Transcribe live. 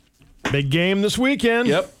Big game this weekend.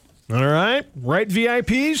 Yep. All right. Right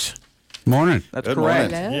VIPs? Morning. That's Good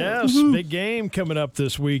correct. morning. Yes, big game coming up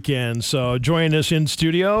this weekend. So join us in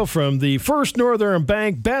studio from the First Northern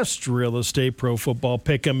Bank Best Real Estate Pro Football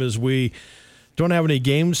Pick'em as we don't have any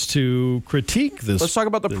games to critique this. Let's talk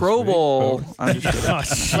about the this Pro week. Bowl. Oh,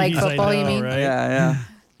 jeez, Like I football, you know, mean? Right? Yeah.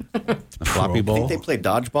 A floppy I bowl. think they play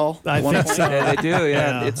dodgeball. I at one think point. so. Yeah, they do. Yeah,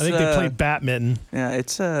 Yeah, It's, I think they play badminton. Yeah,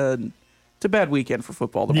 it's a bad weekend for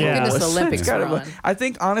football. The Yeah. Pro Bowl. Goodness, Olympics It's kind are of a- on. I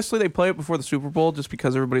think honestly they play it before the Super Bowl just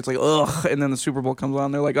because everybody's like ugh, and then the Super Bowl comes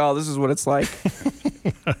on, they're like, oh, this is what it's like.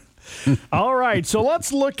 All right, so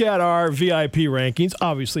let's look at our VIP rankings.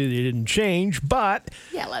 Obviously, they didn't change, but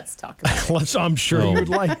Yeah, let's talk about it. I'm sure you would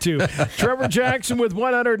like to. Trevor Jackson with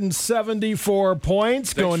 174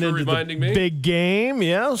 points going for into reminding the me. big game.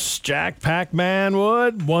 Yes, Jack Pac-Man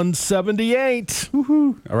Wood, 178.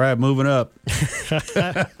 All right, moving up.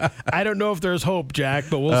 I don't know if there's hope, Jack,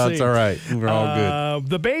 but we'll see. That's all right. We're all good.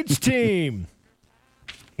 The Bates team,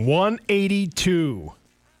 182.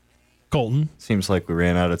 Colton, Seems like we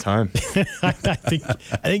ran out of time. I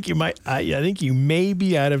think you might. I think you may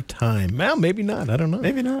be out of time. Well, maybe not. I don't know.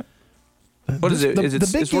 Maybe not. What is it? Is it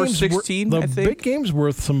it's worth 16? The I think. big game's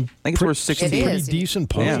worth some. I think it's worth 16. It Pretty is.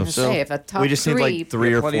 decent I was Yeah, gonna points. so- say, if a top We just need like three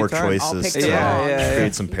Yeah, or plenty four of time. I'll choices pick to the wrong. Yeah.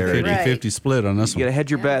 create some parity. Right. 50-50 split on this You got to one.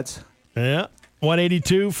 hedge your bets. Yeah,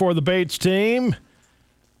 182 for the Bates team.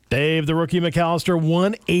 Dave, the rookie McAllister,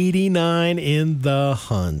 189 in the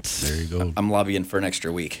hunt. There you go. I'm lobbying for an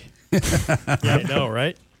extra week. Yeah, I know,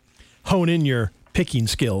 right? Hone in your picking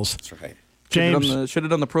skills. That's right. James. Should have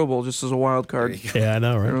done the Pro Bowl just as a wild card. Yeah, I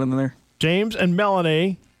know, Throw it right? in there. James and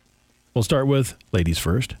Melanie. We'll start with ladies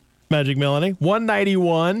first. Magic Melanie,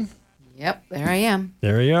 191. Yep, there I am.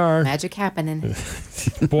 There you are. Magic happening.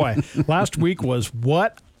 Boy, last week was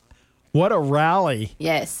what a rally.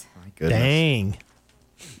 Yes, My goodness. Dang.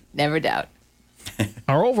 never doubt.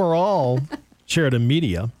 Our overall Sheridan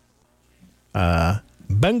Media,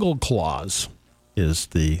 Bengal Claus is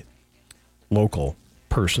the local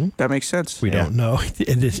person. That makes sense. We don't know.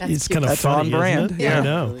 It's That's kind of That's funny, on brand. isn't it? Yeah. I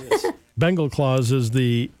know. Bengal Claus is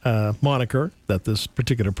the moniker that this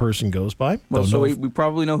particular person goes by. Well, Don't so know we, if we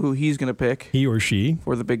probably know who he's going to pick he or she.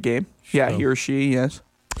 for the big game. Yeah, So- he or she, yes.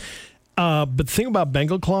 But the thing about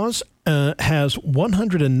Bengal Claus has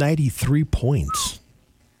 193 points.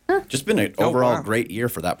 Just been an Oh, overall wow. great year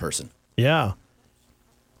for that person. Yeah.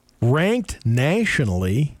 Ranked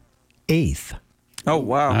nationally 8th. Oh,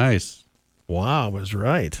 wow. Nice. Wow, I was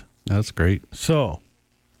right. That's great. So,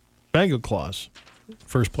 Bengal Claus,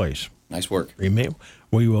 first place. Nice work.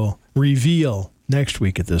 We will reveal next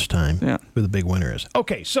week at this time Yeah. who the big winner is.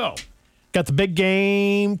 Okay, so got the big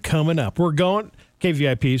game coming up. We're going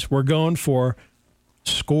KVIPs. We're going for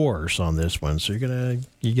scores on this one. So you're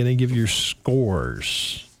gonna give your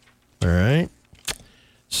scores. All right.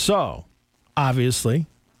 So obviously,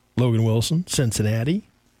 Logan Wilson, Cincinnati,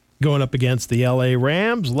 going up against the LA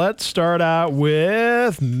Rams. Let's start out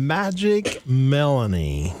with Magic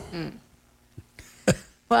Melanie.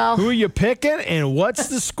 Well, Who are you picking, and what's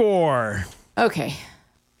the score? okay.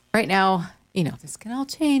 Right now, this can all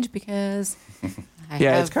change because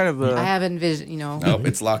Yeah, it's kind of a- I have envisioned, Nope,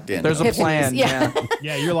 it's locked in. There's a Epiphanies, plan. yeah. Yeah.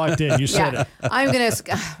 Yeah, you're locked in. You said Yeah, it. I'm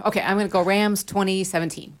gonna go Rams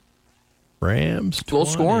 2017. Rams 20, Low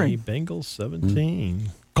scoring. Bengals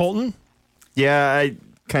 17. Colton? Yeah, I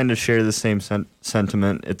kind of share the same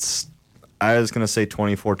sentiment. I was going to say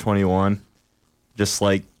 24-21. Just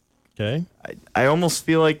like, Okay. I almost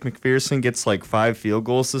feel like McPherson gets like 5 field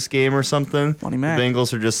goals this game or something. Money The Mac.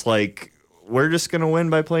 Bengals are just like, we're just going to win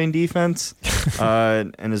by playing defense.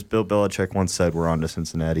 And as Bill Belichick once said, we're on to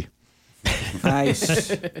Cincinnati.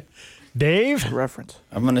 Nice Dave? reference.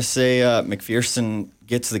 I'm going to say McPherson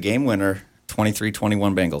gets the game winner,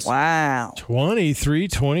 23-21 Bengals. Wow.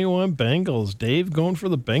 23-21 Bengals. Dave going for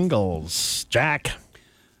the Bengals. Jack?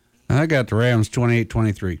 I got the Rams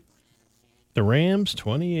 28-23. The Rams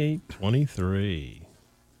 28-23.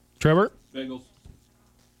 Trevor? Bengals.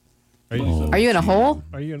 Are you in a hole?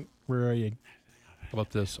 Where are you? How about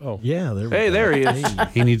this? Oh, Yeah, there we Hey, go. there he is.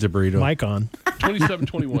 He needs a burrito. Mic on.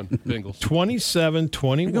 27-21 Bengals.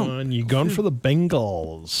 27-21. You going for the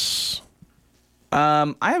Bengals.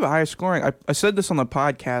 I have a high scoring. I said this on the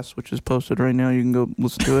podcast, which is posted right now. You can go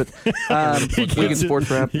listen to it. Weekend Sports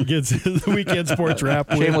Wrap. He gets the weekend sports wrap.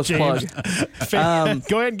 with Shameless James. plug.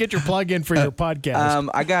 Go ahead and get your plug in for your podcast.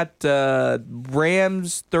 I got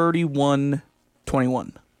Rams 31-21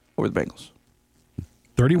 over the Bengals.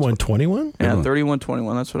 31-21? Yeah,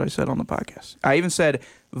 31-21. That's what I said on the podcast. I even said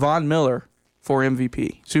Von Miller for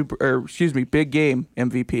MVP. Big game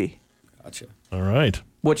MVP, Gotcha. All right.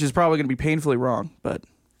 which is probably going to be painfully wrong, but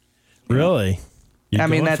Really? You I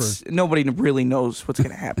mean, going that's nobody really knows what's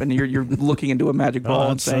going to happen. You're looking into a magic ball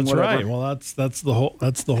and that's saying whatever. right. Well, that's the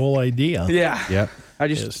whole idea. Yeah. Yep. I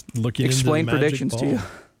just Is looking explain into the magic predictions to you. ball.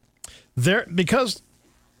 There, because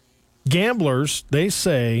gamblers, they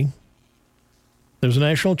say there's a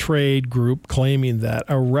national trade group claiming that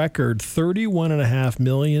a record 31.5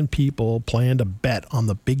 million people plan to bet on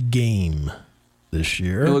the big game this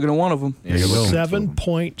year. You're looking at one of them. There you go.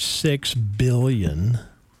 7.6 billion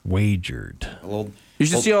wagered. Well, You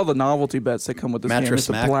should see all the novelty bets that come with this game. Mattress It's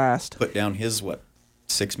a Mac blast. put down his, what,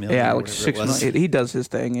 6 million? Yeah, or like whatever 6 it was. million. He does his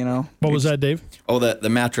thing, you know. What was that, Dave? Oh, the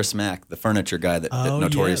Mattress Mac, the furniture guy that Oh,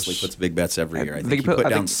 notoriously yes. puts big bets every year. I I think think he put I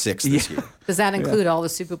down think- 6 this yeah. year. Does that include all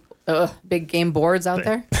the big game boards out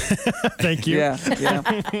there? Thank you. Yeah,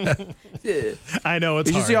 yeah. I know it's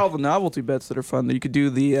You should hard. see all the novelty bets that are fun. You could do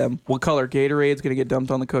the what color Gatorade's going to get dumped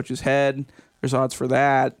on the coach's head. There's odds for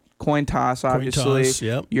that. Coin toss, obviously. toss,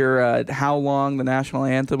 yep. Your how long the national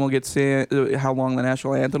anthem will how long the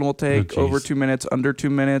national anthem will take. Oh, Over geez. 2 minutes, under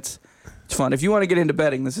 2 minutes. It's fun. If you want to get into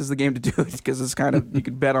betting, this is the game to do it because it's kind of you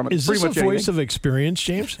could bet on it Is pretty this a much voice anything. of experience,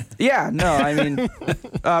 James? Yeah, no, I mean,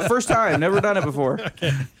 first time, never done it before.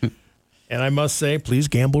 And I must say, please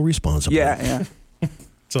gamble responsibly. Yeah, yeah.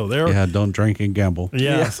 So there. Yeah, don't drink and gamble.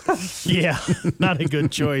 Yeah. Yeah. Not a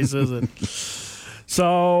good choice, is it?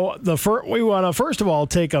 So we want to first of all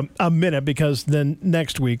take a minute because then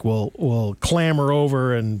next week we'll clamor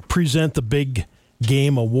over and present the big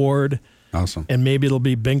game award, Awesome. and maybe it'll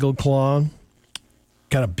be Bingle Claw.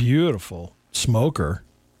 Got a beautiful smoker.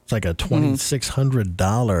 It's like a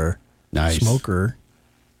 $2,600 Nice. smoker.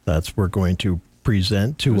 That's we're going to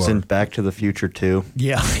present It to was our. in Back to the Future too.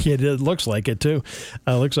 Yeah, it looks like it too.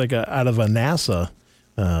 Looks like out of a NASA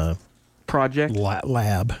Project.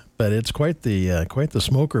 lab, but it's quite the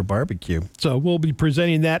smoker barbecue. So we'll be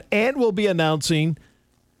presenting that, and we'll be announcing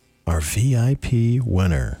our VIP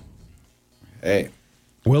winner. Hey,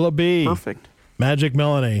 Will it be Perfect. Magic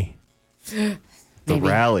Melanie? The Maybe.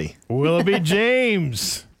 rally. Will it be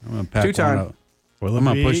James? I'm gonna pack Two-time. one out. Will it I'm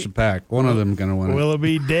gonna be? push the pack. One of them's gonna win it. Will it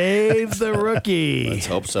be Dave the rookie? let's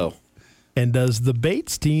hope so. And does the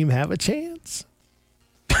Bates team have a chance?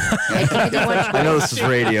 I know this is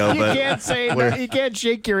radio, You but can't say no, you can't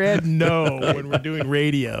shake your head no when we're doing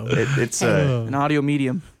radio. it's An audio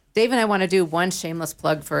medium. Dave and I want to do one shameless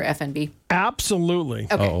plug for FNB. Absolutely.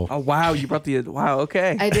 Okay. Uh-oh. Oh wow, you brought the wow.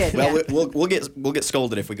 Okay. I did. Well, yeah. we'll get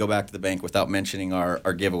scolded if we go back to the bank without mentioning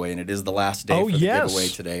our giveaway, and it is the last day Oh, for the yes. giveaway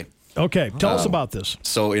today. Okay, tell us about this.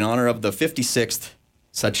 So, in honor of the 56th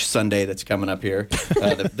such Sunday that's coming up here,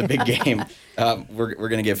 the big game, we're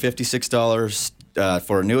going to give $56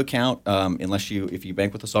 for a new account. If you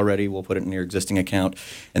bank with us already, we'll put it in your existing account,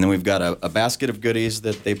 and then we've got a basket of goodies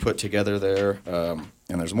that they put together there.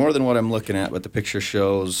 And there's more than what I'm looking at, but the picture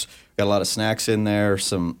shows got a lot of snacks in there,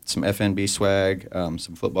 some FNB swag,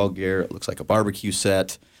 some football gear. It looks like a barbecue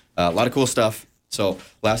set, a lot of cool stuff. So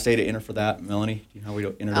last day to enter for that. Melanie, do you know how we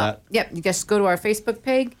enter that? Yep, you just go to our Facebook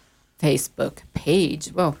page.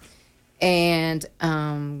 Whoa. And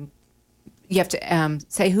you have to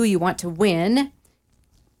say who you want to win,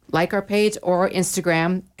 like our page or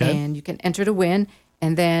Instagram, Okay. and you can enter to win.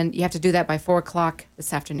 And then you have to do that by 4 o'clock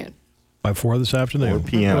this afternoon. By 4 this afternoon. 4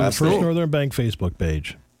 p.m. On the That's First cool. Northern Bank Facebook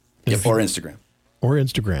page. Yep, or Instagram. Or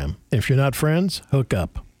Instagram. If you're not friends, hook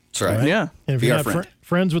up. That's right. Right? Yeah. And if Be you're our not friend.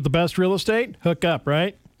 friends with the best real estate, hook up,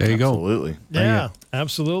 right? There you go. absolutely. Yeah,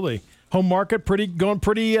 absolutely. Home market going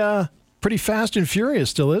pretty fast and furious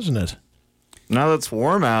still, isn't it? Now that it's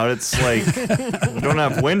warm out, it's like we don't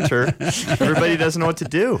have winter. Everybody doesn't know what to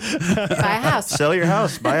do. Buy a house. Sell your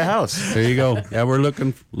house, buy a house. There you go. Yeah, we're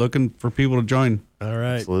looking for people to join. All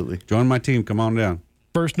right. Absolutely. Join my team. Come on down.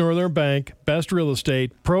 First Northern Bank, best real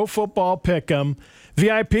estate, pro football pick'em,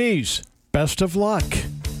 VIPs. Best of luck.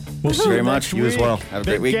 We'll see very you much. next You as week. well. Have a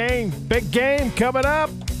great week. Big game coming up.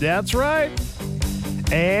 That's right.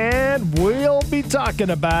 And we'll be talking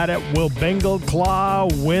about it. Will Bengal Claw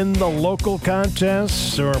win the local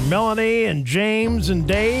contests, or Melanie and James and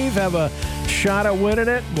Dave have a shot at winning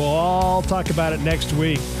it? We'll all talk about it next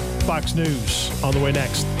week. Fox News on the way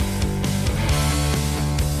next.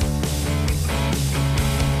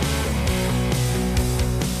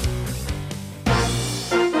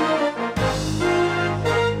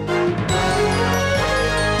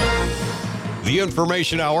 The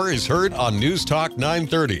Information Hour is heard on News Talk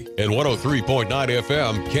 930 and 103.9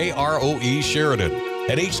 FM KROE Sheridan,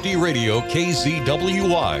 and HD Radio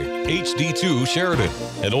KZWY HD2 Sheridan,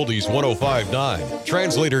 and Oldies 105.9,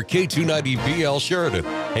 translator K290BL Sheridan,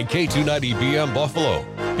 and K290BM Buffalo,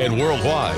 and worldwide